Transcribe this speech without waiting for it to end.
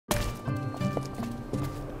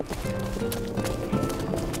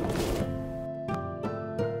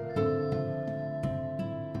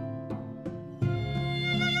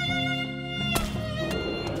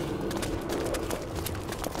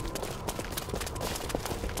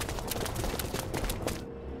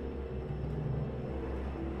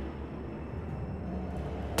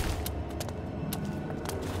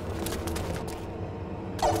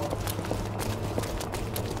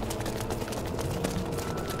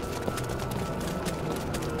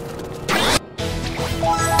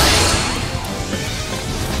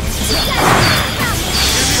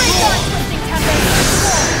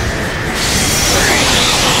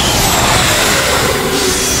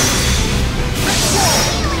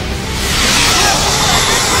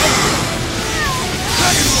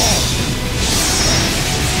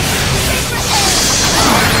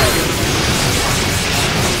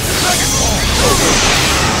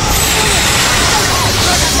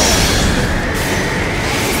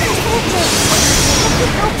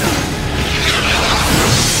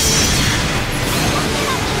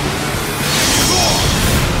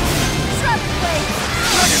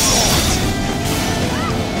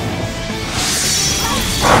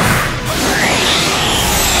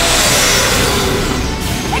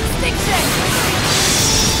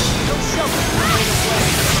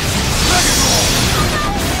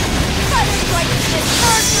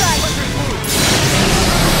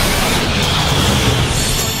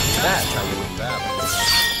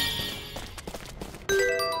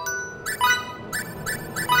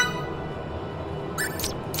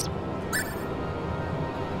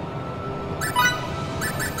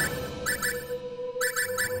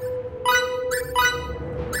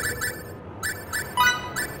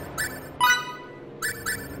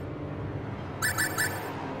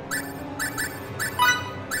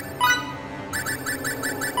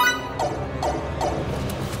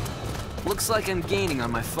Looks like I'm gaining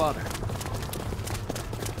on my father.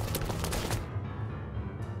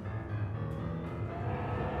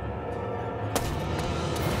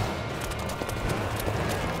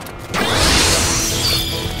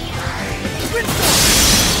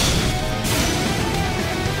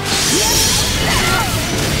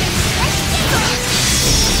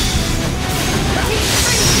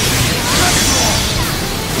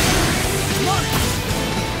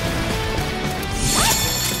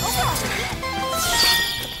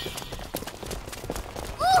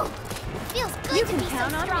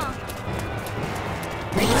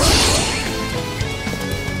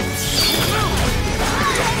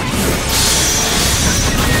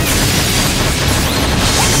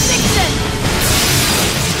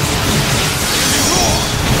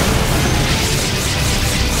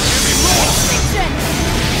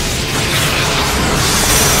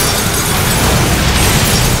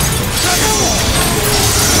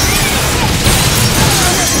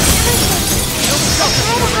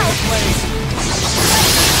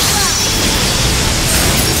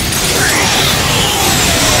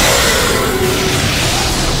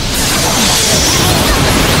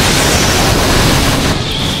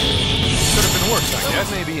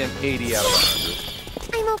 Maybe an 80 out of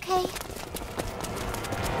 100. I'm okay.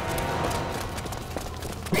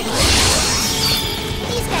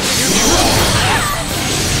 These guys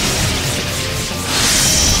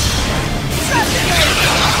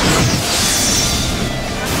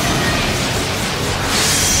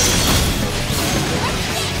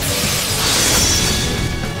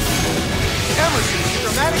Camera scene,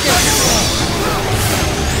 dramatic action.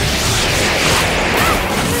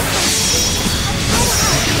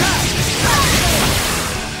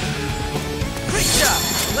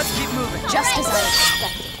 Let's keep moving. just as I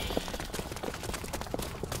expected.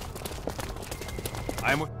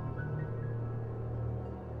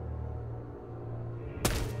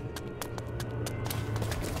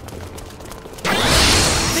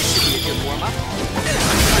 This should be a good warm-up.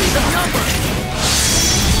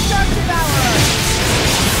 Dark Devourer!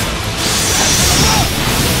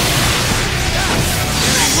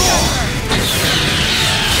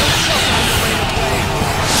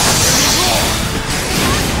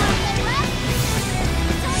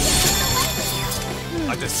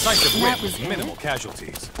 A decisive win with minimal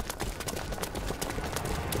casualties.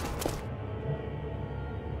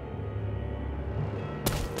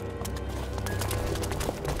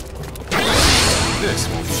 This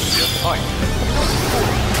will be a fight.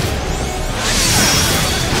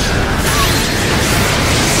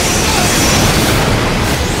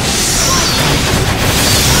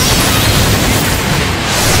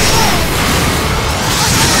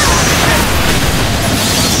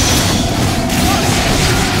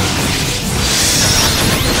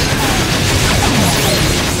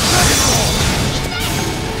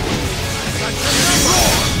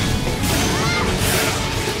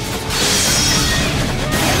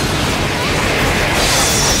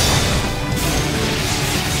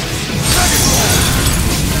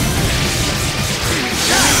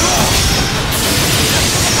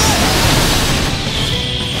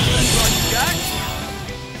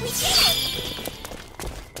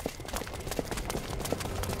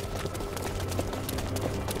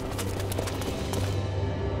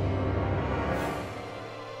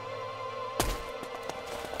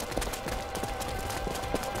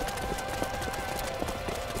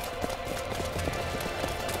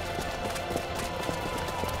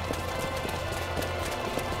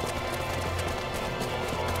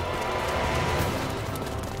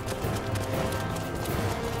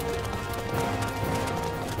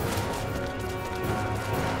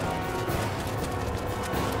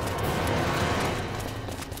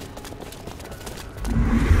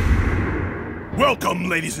 Welcome,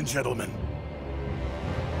 ladies and gentlemen.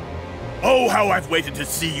 Oh, how I've waited to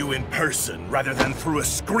see you in person rather than through a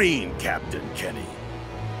screen, Captain Kenny.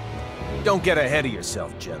 Don't get ahead of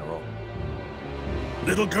yourself, General.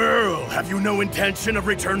 Little girl, have you no intention of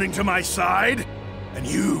returning to my side? And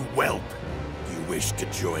you, whelp, do you wish to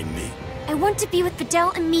join me? I want to be with Fidel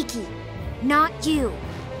and Miki, not you.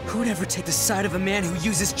 Who'd ever take the side of a man who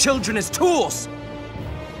uses children as tools?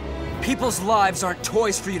 People's lives aren't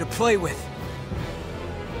toys for you to play with.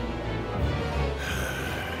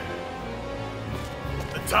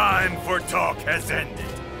 The time for talk has ended.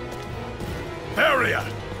 Relia,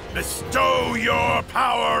 bestow your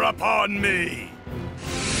power upon me!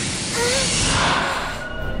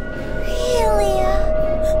 Relia!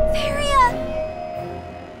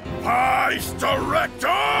 Vice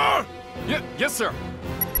Director! Yes, sir.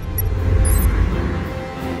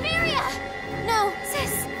 Relia! No,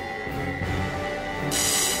 sis!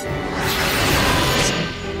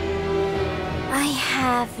 I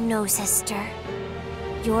have no sister.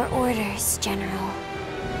 Your orders, General.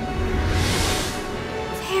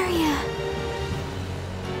 Relia.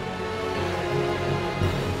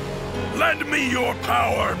 Lend me your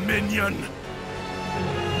power, minion!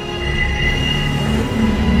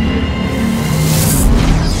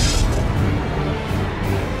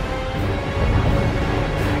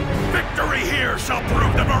 Victory here shall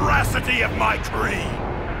prove the veracity of my creed!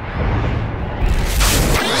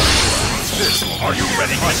 Are you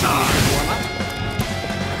ready to die?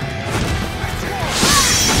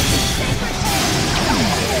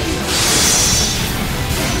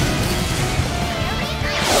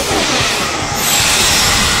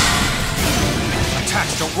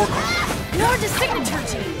 Attacks don't work on you. Nor does signature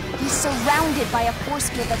G. He's surrounded by a force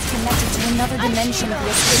field that's connected to another dimension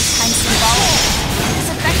via space-time symbology. This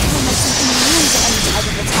effectively makes him immune to any type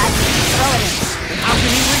of attack you can throw at him. How can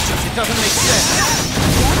he reach us? It doesn't make sense.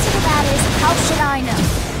 The answer to that is, how should I know?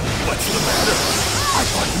 What's the matter? I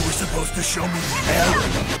thought you were supposed to show me error.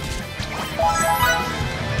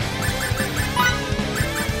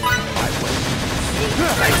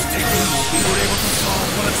 Thanks to you, we were able to solve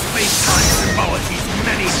one of space-time symbology's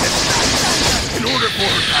many mysteries. In order for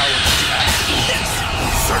her power to act,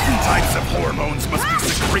 certain types of hormones must be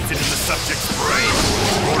secreted in the subject's brain.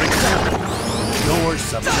 For example, your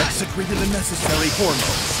subject secreted the necessary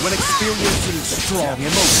hormones when experiencing strong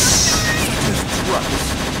emotions, such as trust.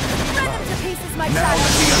 Run him to pieces, my Now child!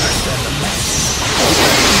 we understand the message.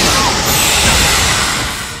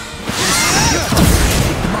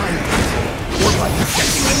 Or by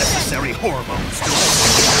injecting the necessary hormones to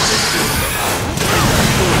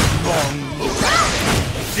wrong move.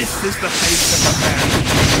 This is the face of the man who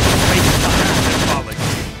space-time symbology. I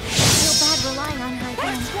feel bad relying on her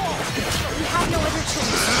again. But we have no other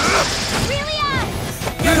choice. Relia!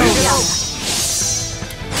 Relia!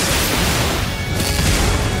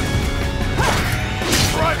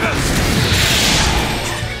 Try this!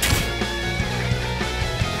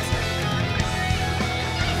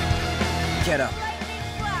 Get up.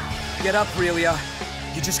 Get up, Relia.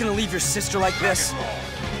 You're just gonna leave your sister like this? I'll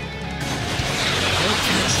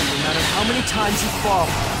catch you no matter how many times you fall.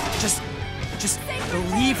 Just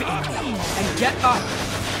believe in me and get up.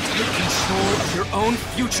 Take control of your own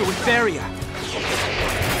future with Relia.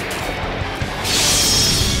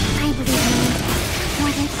 I believe in you more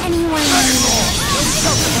than anyone in the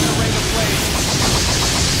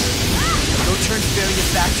Go turn Relia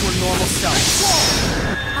back to her normal self.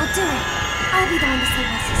 I'll do it. I'll be the one to save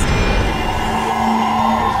my sister.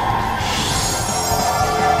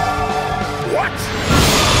 What?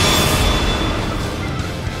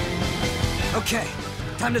 Okay,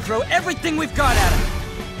 time to throw everything we've got at him.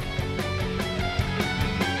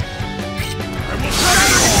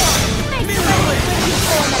 Hear me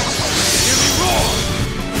roar!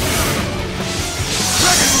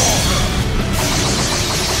 Dragon roar!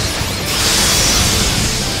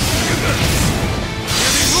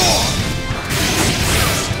 Hear me roar!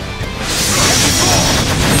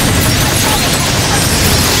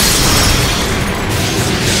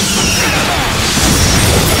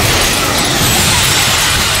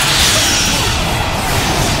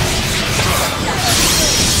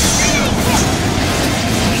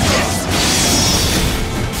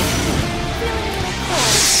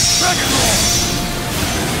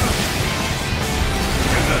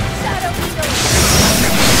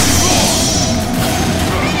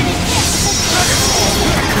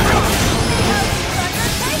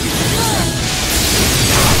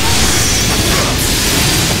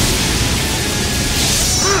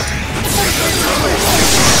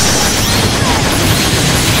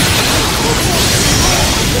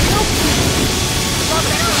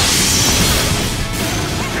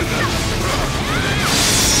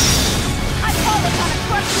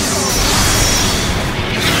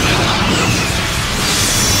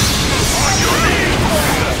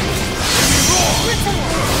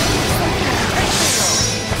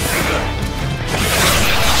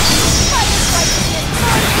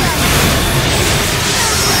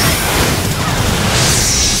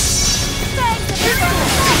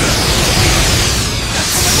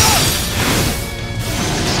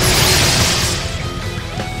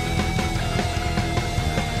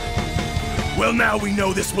 Well, now we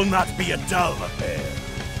know this will not be a dull affair.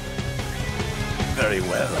 Very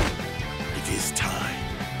well. It is time.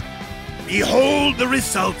 Behold the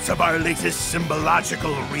results of our latest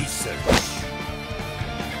symbological research.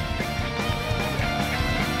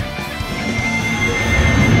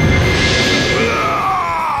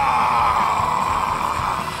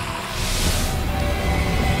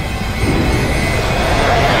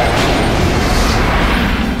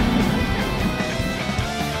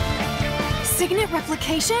 Signet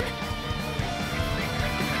replication?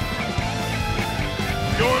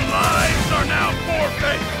 Your lives are now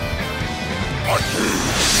forfeit!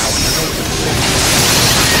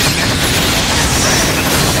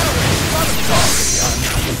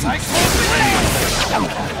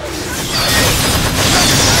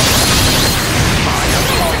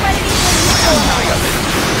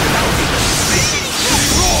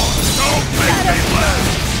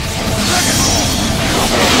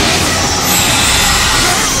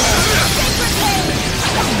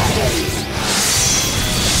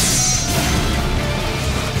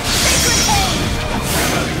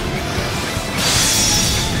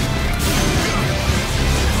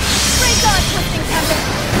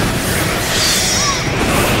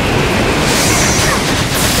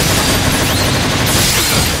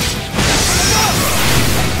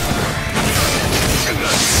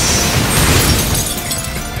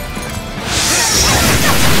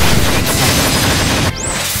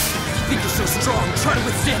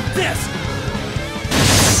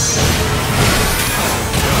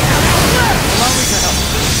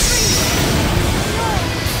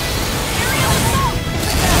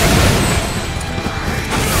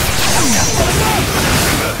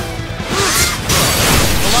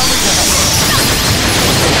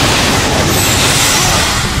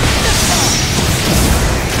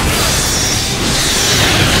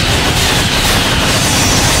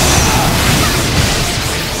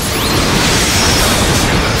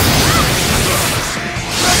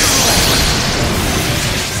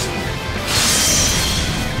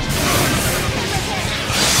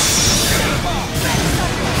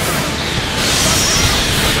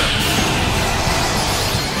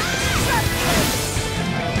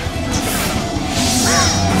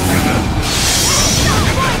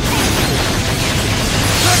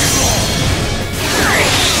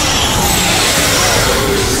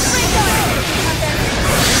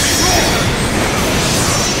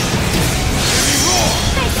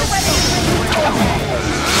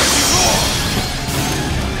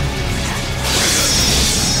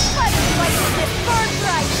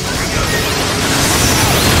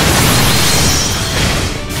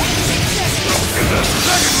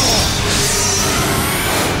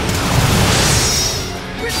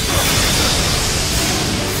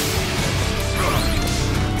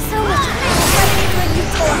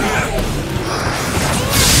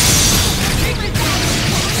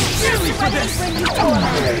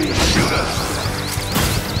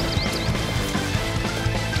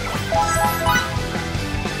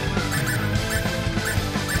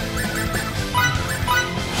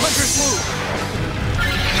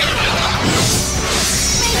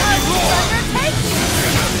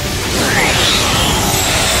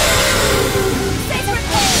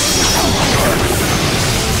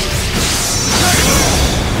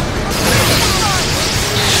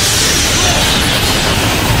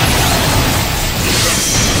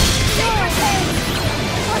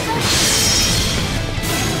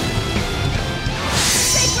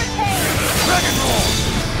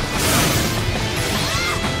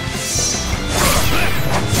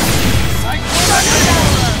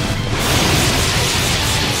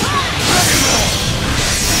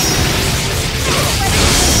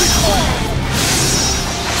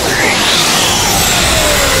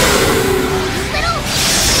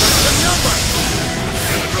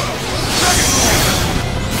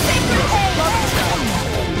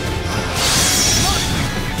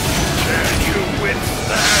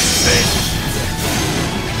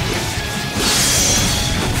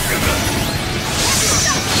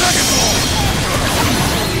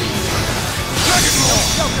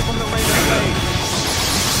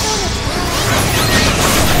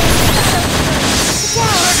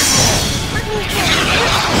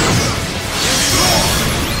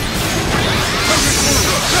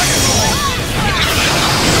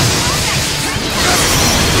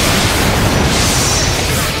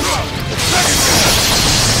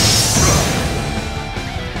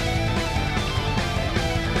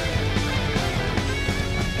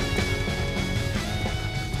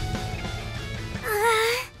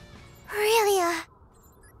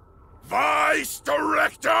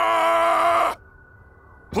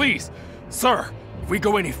 Please, sir, If we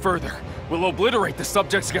go any further, we'll obliterate the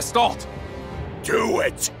subject's gestalt. Do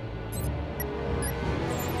it!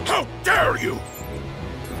 How dare you!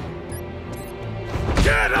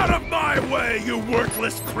 Get out of my way, you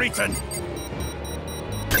worthless cretin!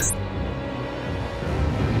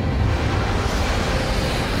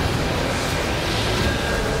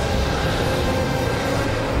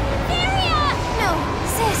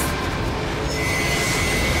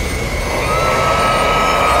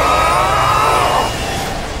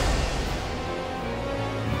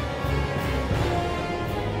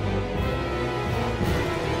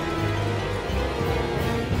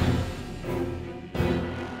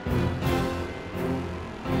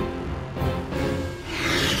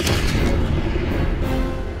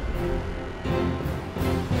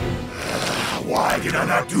 Why did I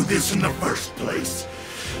not do this in the first place?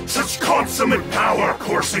 Such consummate power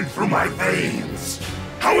coursing through my veins!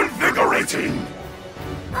 How invigorating!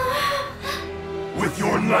 With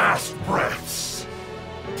your last breaths,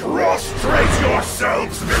 prostrate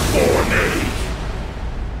yourselves before me!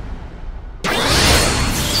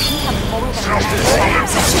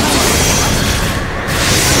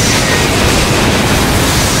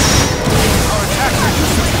 Our attack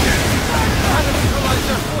reduces again. Try to neutralize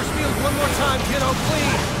their force field one more time, kiddo,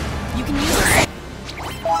 please! You can use it.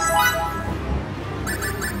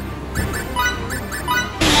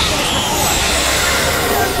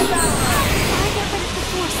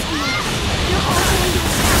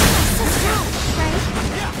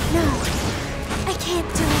 No, I can't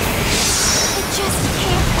do it. I just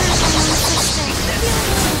can't hurt my own sister.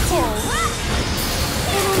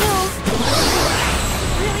 I don't know.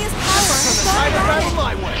 Relia's power is Try to gone battle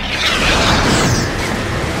my way!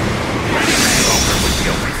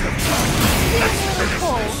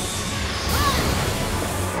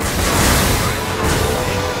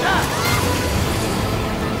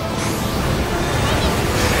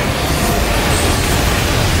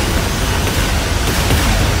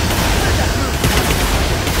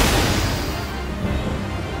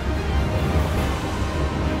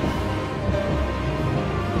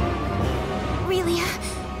 Relia,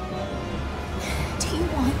 do you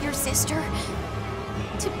want your sister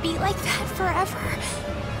to be like that forever?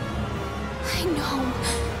 I know.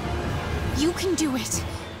 You can do it.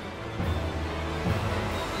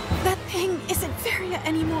 That thing isn't Feria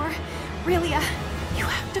anymore. Relia, you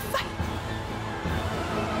have to fight.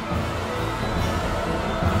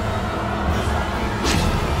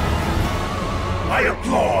 I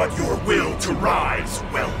applaud your will to rise,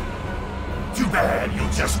 well. Too bad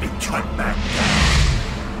you'll just be cut back down.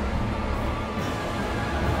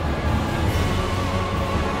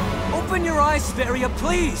 Open your eyes, Feria,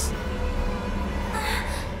 please!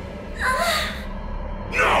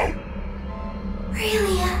 No!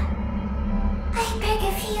 Relia, I beg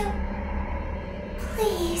of you.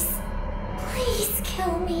 Please, please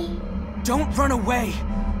kill me. Don't run away!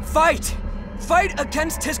 Fight! Fight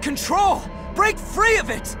against his control! Break free of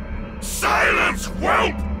it! Silence,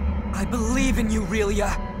 whelp! I believe in you,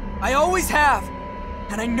 Relia. I always have.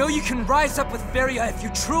 And I know you can rise up with Feria if you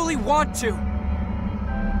truly want to.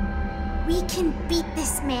 We can beat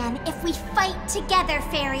this man if we fight together,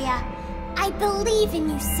 Feria. I believe in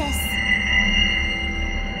you, sis.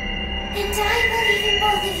 And I believe in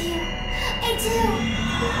both of you.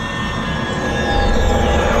 I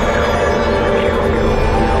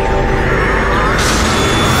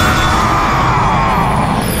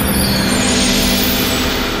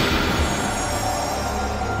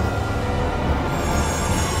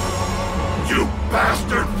You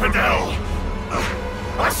bastard, Fidel!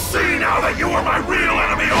 I see now that you were my real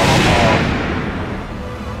enemy all along!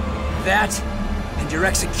 That, and your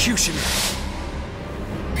executioner.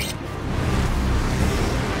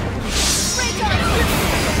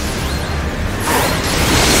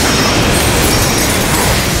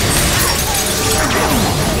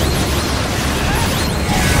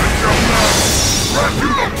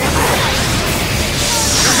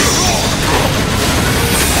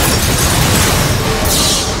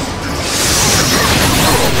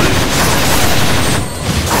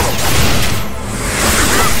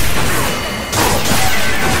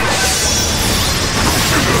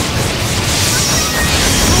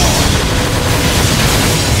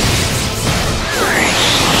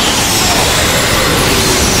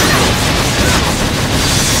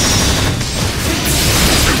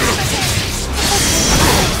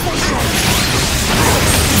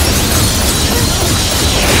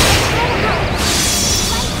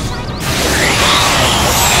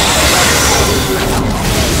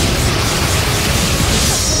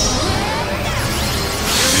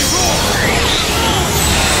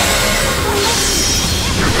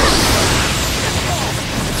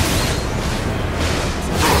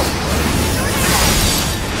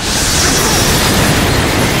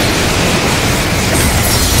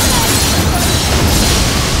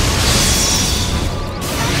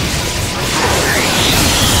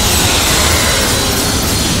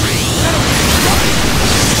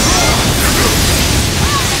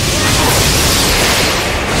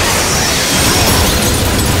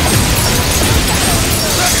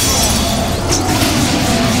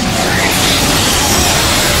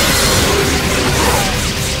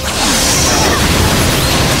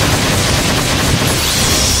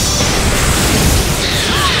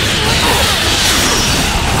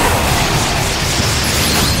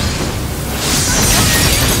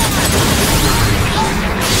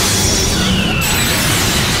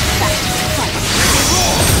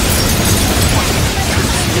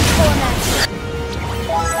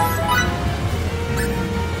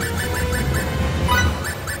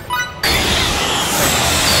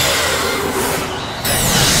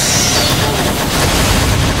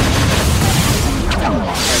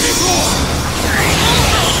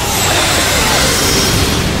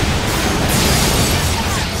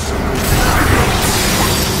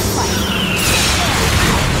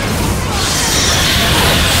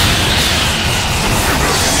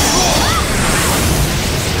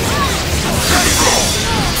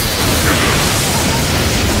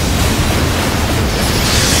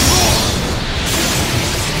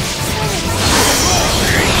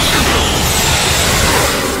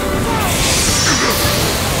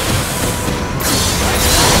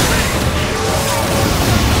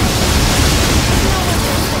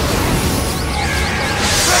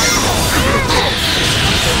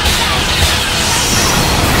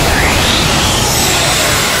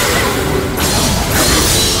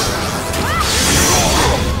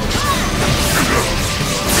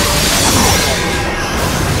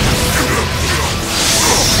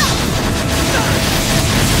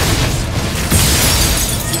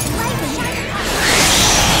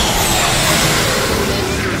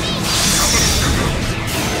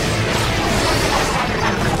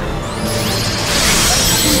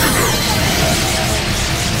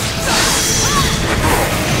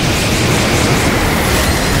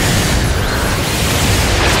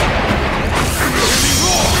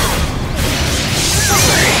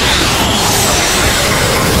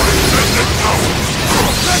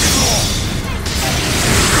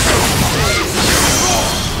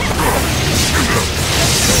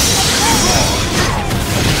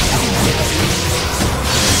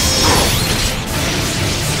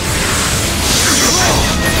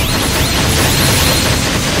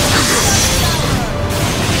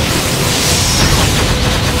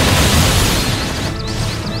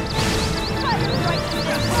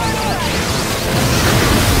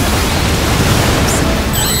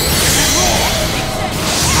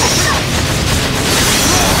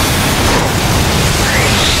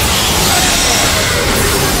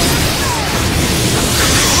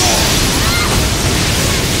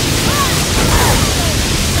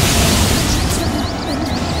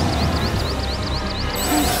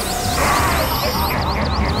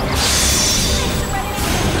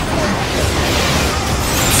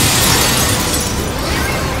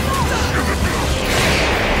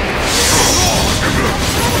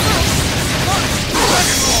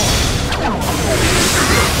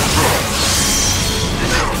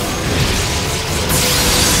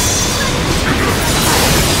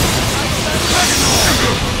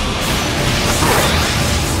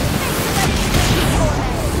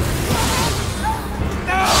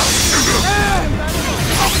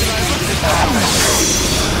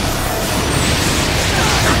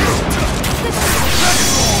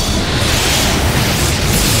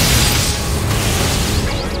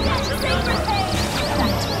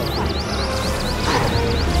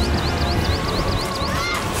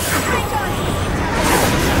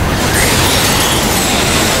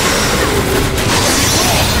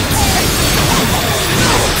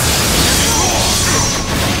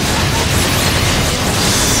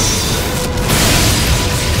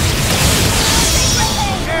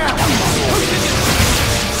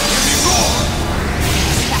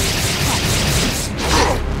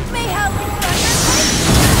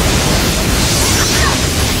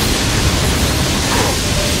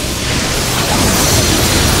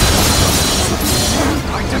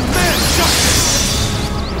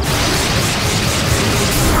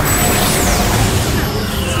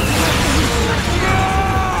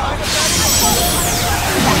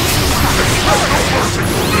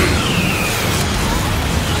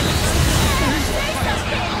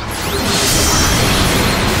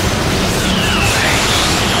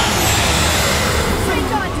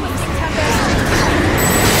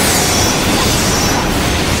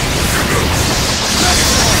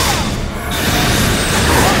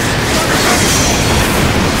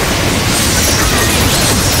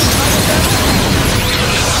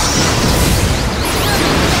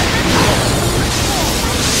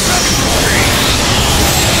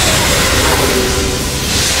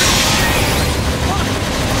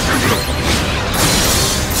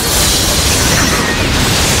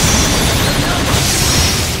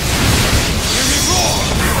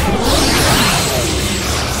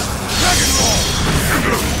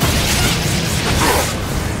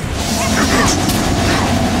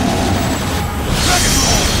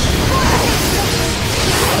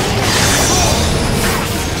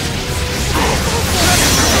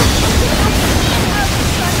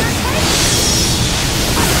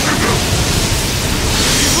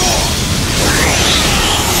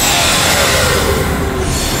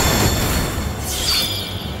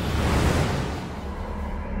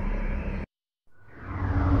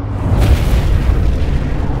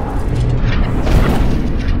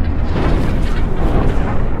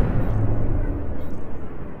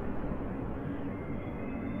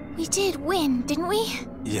 We did win, didn't we?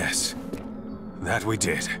 Yes, that we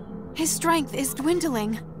did. His strength is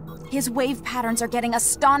dwindling. His wave patterns are getting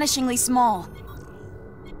astonishingly small.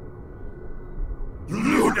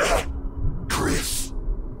 Luna! Chris!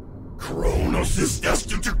 Kronos is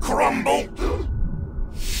destined to crumble!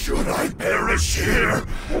 Should I perish here?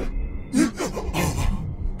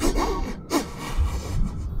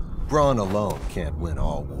 Brawn alone can't win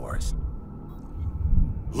all wars.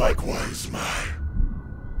 Likewise, my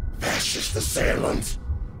fascist assailant.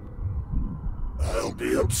 I'll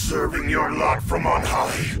be observing your lot from on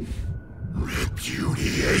high.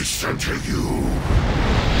 Repudiation to you.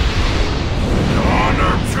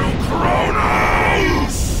 Honor to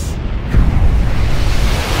Kronos!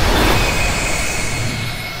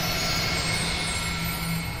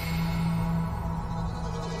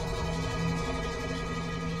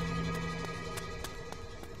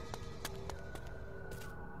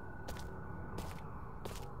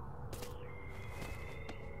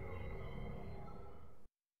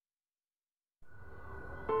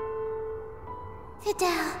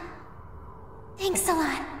 Fidel, thanks a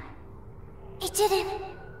lot. I didn't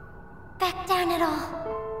back down at all.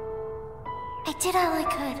 I did all I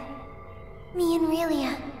could. Me and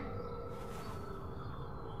Relia.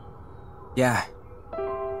 Yeah.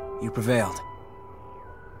 You prevailed.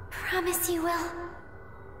 Promise you will.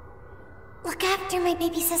 Look after my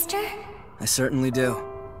baby sister? I certainly do.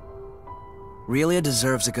 Relia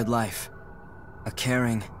deserves a good life. A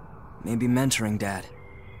caring, maybe mentoring dad.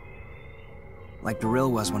 Like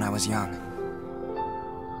Beryl was when I was young.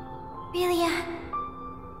 Relia,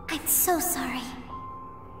 I'm so sorry.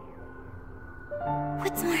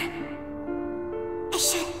 What's more, I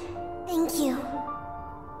should thank you.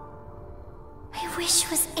 My wish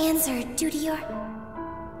was answered due to your...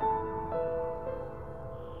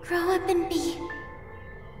 Grow up and be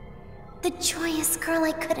the joyous girl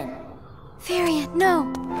I couldn't. Feria,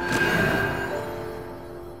 no!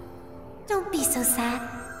 Don't be so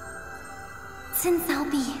sad. Since I'll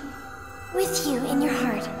be with you in your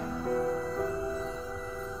heart.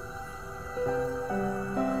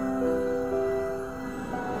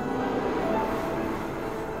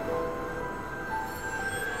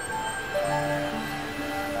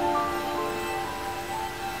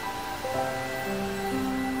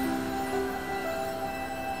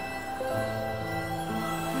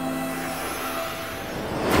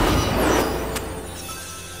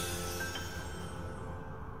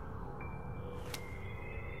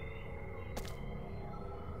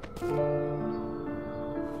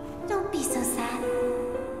 Don't be so sad.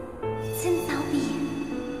 Since I'll be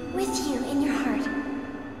with you in your heart.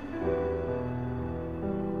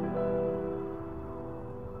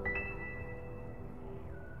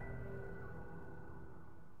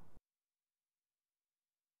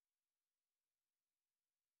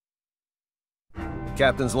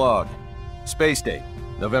 Captain's log. Space date,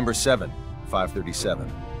 November 7,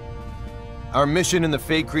 537. Our mission in the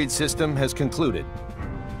Feycreed system has concluded.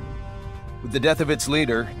 With the death of its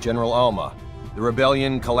leader, General Alma, the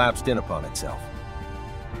rebellion collapsed in upon itself.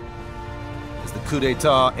 As the coup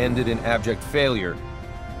d'etat ended in abject failure,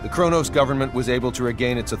 the Kronos government was able to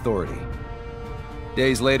regain its authority.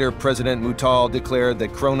 Days later, President Mutal declared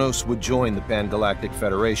that Kronos would join the Pan-Galactic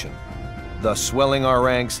Federation, thus swelling our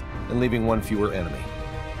ranks and leaving one fewer enemy.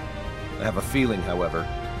 I have a feeling, however,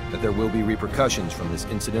 that there will be repercussions from this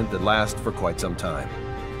incident that last for quite some time.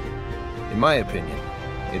 In my opinion,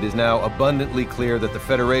 it is now abundantly clear that the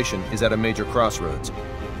Federation is at a major crossroads.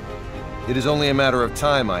 It is only a matter of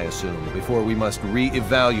time, I assume, before we must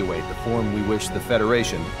re-evaluate the form we wish the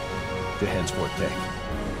Federation to henceforth take.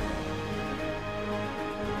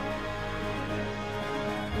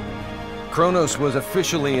 Kronos was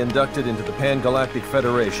officially inducted into the Pan-Galactic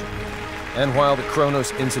Federation, and while the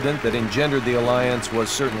Kronos incident that engendered the Alliance was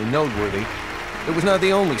certainly noteworthy, it was not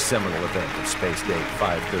the only seminal event of Space Date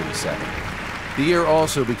 537. The year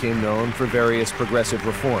also became known for various progressive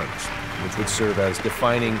reforms, which would serve as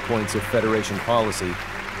defining points of Federation policy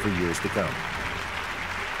for years to come.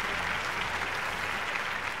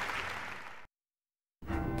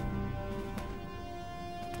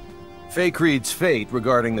 Feycreed's fate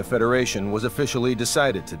regarding the Federation was officially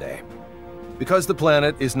decided today. Because the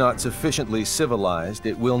planet is not sufficiently civilized,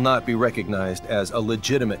 it will not be recognized as a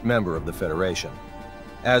legitimate member of the Federation.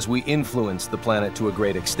 As we influenced the planet to a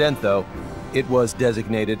great extent, though, it was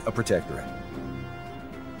designated a protectorate.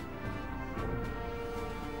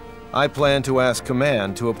 I plan to ask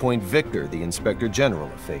Command to appoint Victor the Inspector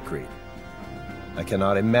General of Feycreed. I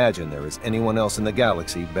cannot imagine there is anyone else in the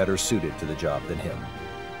galaxy better suited to the job than him.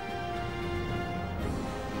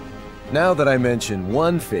 Now that I mention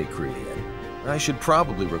one Feycreedian, I should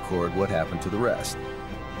probably record what happened to the rest.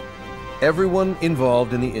 Everyone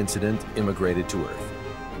involved in the incident immigrated to Earth.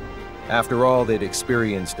 After all they'd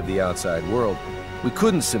experienced of the outside world, we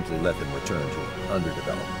couldn't simply let them return to an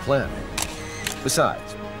underdeveloped planet.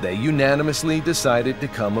 Besides, they unanimously decided to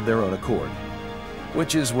come of their own accord,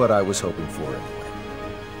 which is what I was hoping for anyway.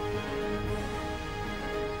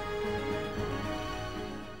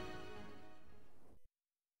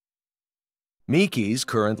 Miki's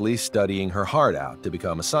currently studying her heart out to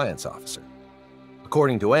become a science officer.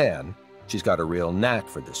 According to Anne, she's got a real knack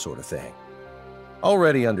for this sort of thing.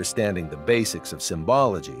 Already understanding the basics of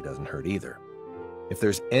symbology doesn't hurt either. If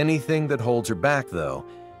there's anything that holds her back, though,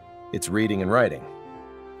 it's reading and writing.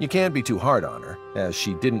 You can't be too hard on her, as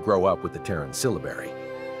she didn't grow up with the Terran syllabary,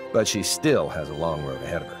 but she still has a long road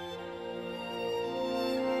ahead of her.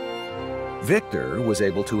 Victor was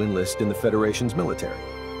able to enlist in the Federation's military,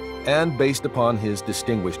 and based upon his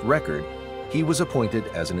distinguished record, he was appointed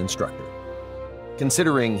as an instructor.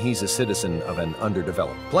 Considering he's a citizen of an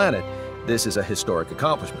underdeveloped planet, this is a historic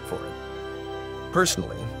accomplishment for him.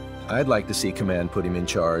 Personally, I'd like to see Command put him in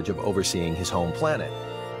charge of overseeing his home planet,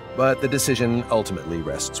 but the decision ultimately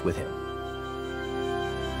rests with him.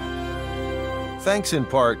 Thanks in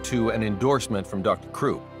part to an endorsement from Dr.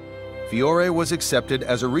 Krupp, Fiore was accepted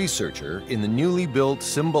as a researcher in the newly built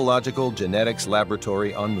Symbological Genetics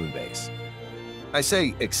Laboratory on Moonbase. I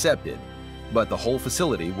say accepted, but the whole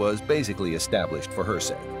facility was basically established for her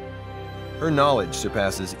sake. Her knowledge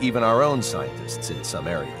surpasses even our own scientists in some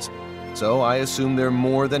areas, so I assume they're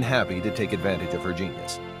more than happy to take advantage of her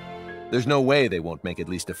genius. There's no way they won't make at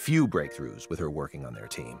least a few breakthroughs with her working on their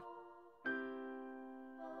team.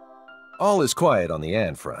 All is quiet on the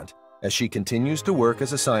Anne front, as she continues to work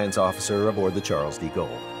as a science officer aboard the Charles D.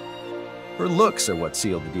 Gold. Her looks are what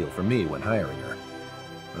sealed the deal for me when hiring her,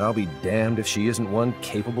 but I'll be damned if she isn't one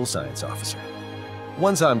capable science officer.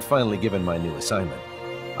 Once I'm finally given my new assignment,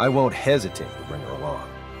 I won't hesitate to bring her along.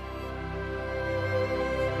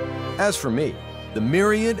 As for me, the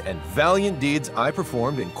myriad and valiant deeds I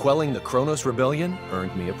performed in quelling the Kronos Rebellion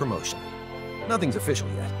earned me a promotion. Nothing's official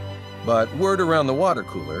yet, but word around the water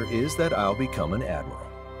cooler is that I'll become an admiral.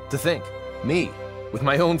 To think, me, with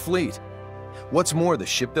my own fleet. What's more, the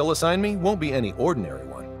ship they'll assign me won't be any ordinary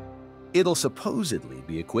one. It'll supposedly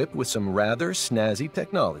be equipped with some rather snazzy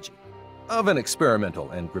technology, of an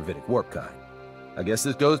experimental and gravitic warp kind. I guess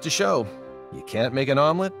this goes to show, you can't make an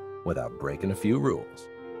omelet without breaking a few rules.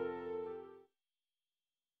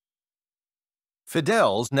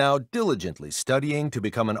 Fidel's now diligently studying to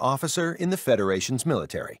become an officer in the Federation's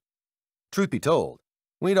military. Truth be told,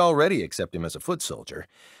 we'd already accept him as a foot soldier,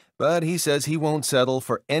 but he says he won't settle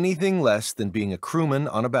for anything less than being a crewman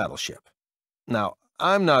on a battleship. Now,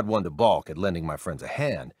 I'm not one to balk at lending my friends a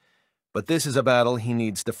hand, but this is a battle he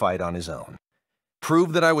needs to fight on his own.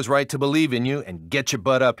 Prove that I was right to believe in you and get your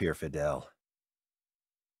butt up here, Fidel.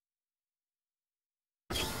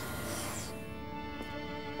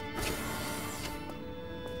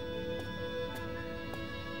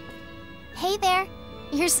 Hey there.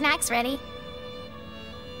 Your snack's ready.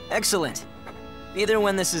 Excellent. Be there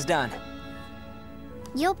when this is done.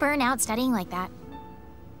 You'll burn out studying like that.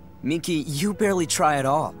 Miki, you barely try at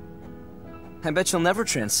all. I bet you'll never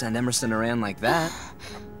transcend Emerson or Anne like that.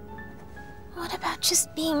 What about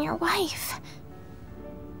just being your wife?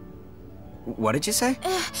 What did you say?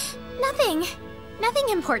 Nothing. Nothing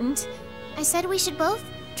important. I said we should both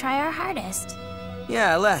try our hardest.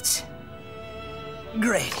 Yeah, let's.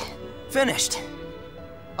 Great. Finished.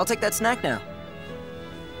 I'll take that snack now.